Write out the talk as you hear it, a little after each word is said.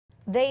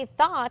They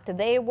thought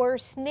they were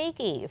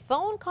sneaky.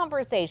 Phone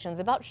conversations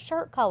about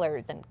shirt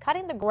colors and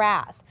cutting the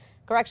grass.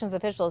 Corrections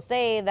officials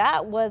say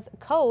that was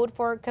code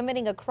for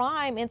committing a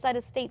crime inside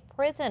a state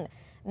prison.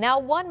 Now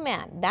one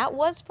man that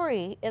was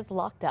free is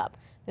locked up.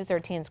 News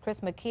 13's Chris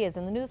McKee is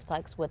in the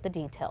Newsplex with the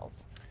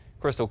details.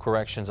 Crystal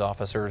corrections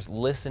officers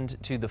listened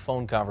to the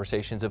phone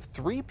conversations of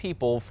 3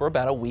 people for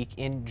about a week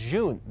in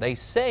June. They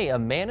say a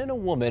man and a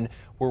woman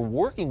were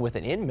working with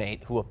an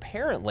inmate who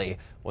apparently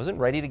wasn't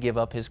ready to give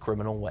up his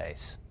criminal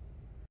ways.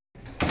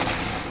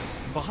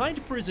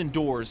 Behind prison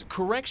doors,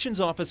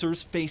 corrections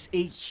officers face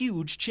a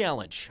huge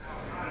challenge: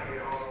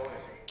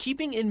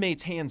 keeping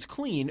inmates' hands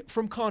clean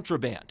from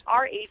contraband.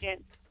 Our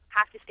agents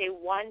have to stay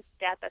one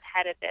step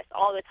ahead of this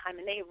all the time,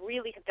 and they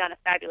really have done a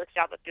fabulous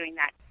job of doing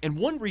that. And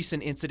one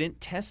recent incident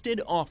tested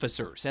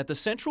officers at the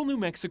Central New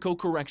Mexico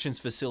Corrections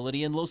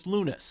Facility in Los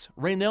Lunas.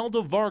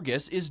 Reynaldo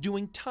Vargas is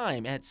doing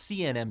time at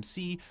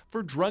CNMC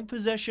for drug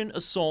possession,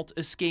 assault,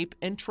 escape,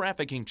 and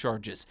trafficking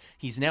charges.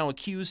 He's now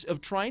accused of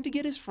trying to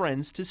get his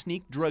friends to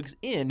sneak drugs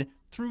in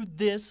through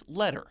this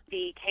letter.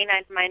 The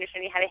K-9, from my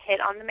understanding, had a hit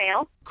on the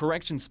mail.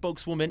 Corrections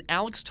spokeswoman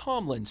Alex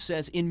Tomlin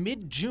says in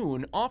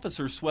mid-June,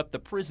 officers swept the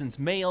prison's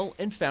mail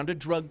and found a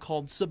drug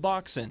called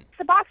Suboxone.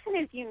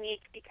 Suboxone is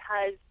unique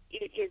because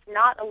it is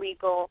not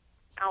illegal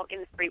out in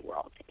the street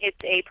world.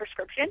 It's a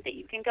prescription that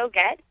you can go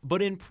get.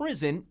 But in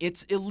prison,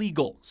 it's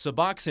illegal.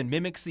 Suboxone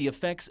mimics the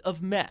effects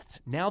of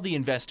meth. Now the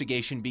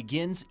investigation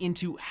begins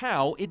into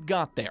how it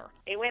got there.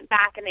 They went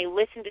back and they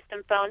listened to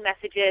some phone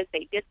messages.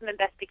 They did some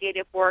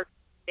investigative work.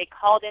 They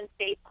called in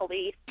state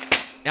police.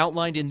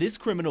 Outlined in this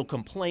criminal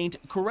complaint,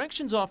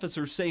 corrections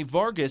officers say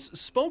Vargas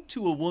spoke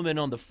to a woman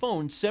on the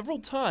phone several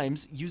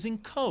times using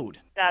code.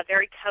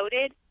 Very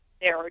coded.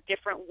 There are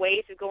different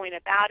ways of going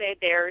about it.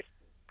 There's,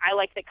 I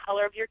like the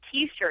color of your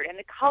T-shirt, and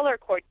the color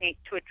coordinates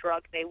to a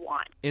drug they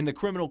want. In the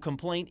criminal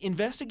complaint,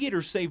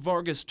 investigators say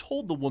Vargas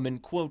told the woman,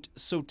 quote,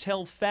 "so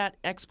tell fat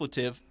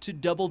expletive to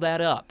double that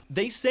up."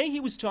 They say he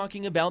was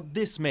talking about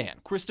this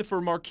man,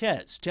 Christopher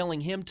Marquez,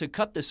 telling him to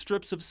cut the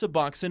strips of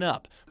Suboxone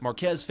up.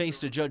 Marquez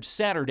faced a judge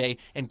Saturday,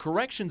 and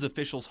corrections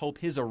officials hope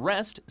his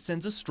arrest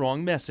sends a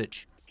strong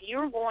message. If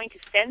you're going to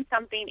send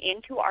something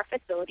into our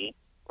facility,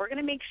 we're going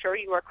to make sure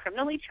you are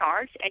criminally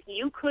charged, and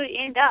you could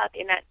end up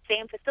in that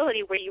same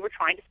facility where you were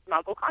trying to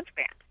smuggle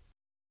contraband.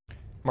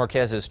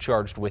 Marquez is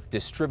charged with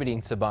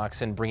distributing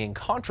Suboxone, bringing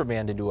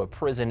contraband into a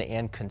prison,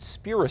 and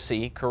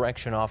conspiracy.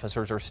 Correction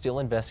officers are still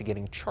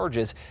investigating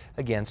charges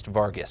against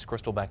Vargas.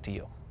 Crystal, back to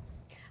you.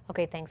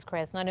 Okay, thanks,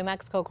 Chris. Now, New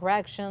Mexico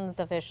corrections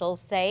officials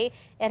say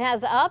it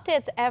has upped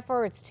its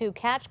efforts to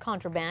catch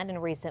contraband in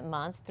recent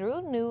months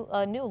through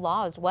new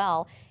law as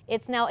well.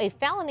 It's now a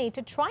felony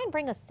to try and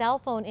bring a cell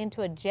phone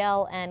into a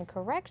jail, and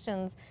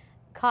corrections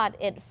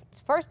caught its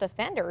first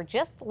offender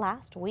just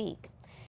last week.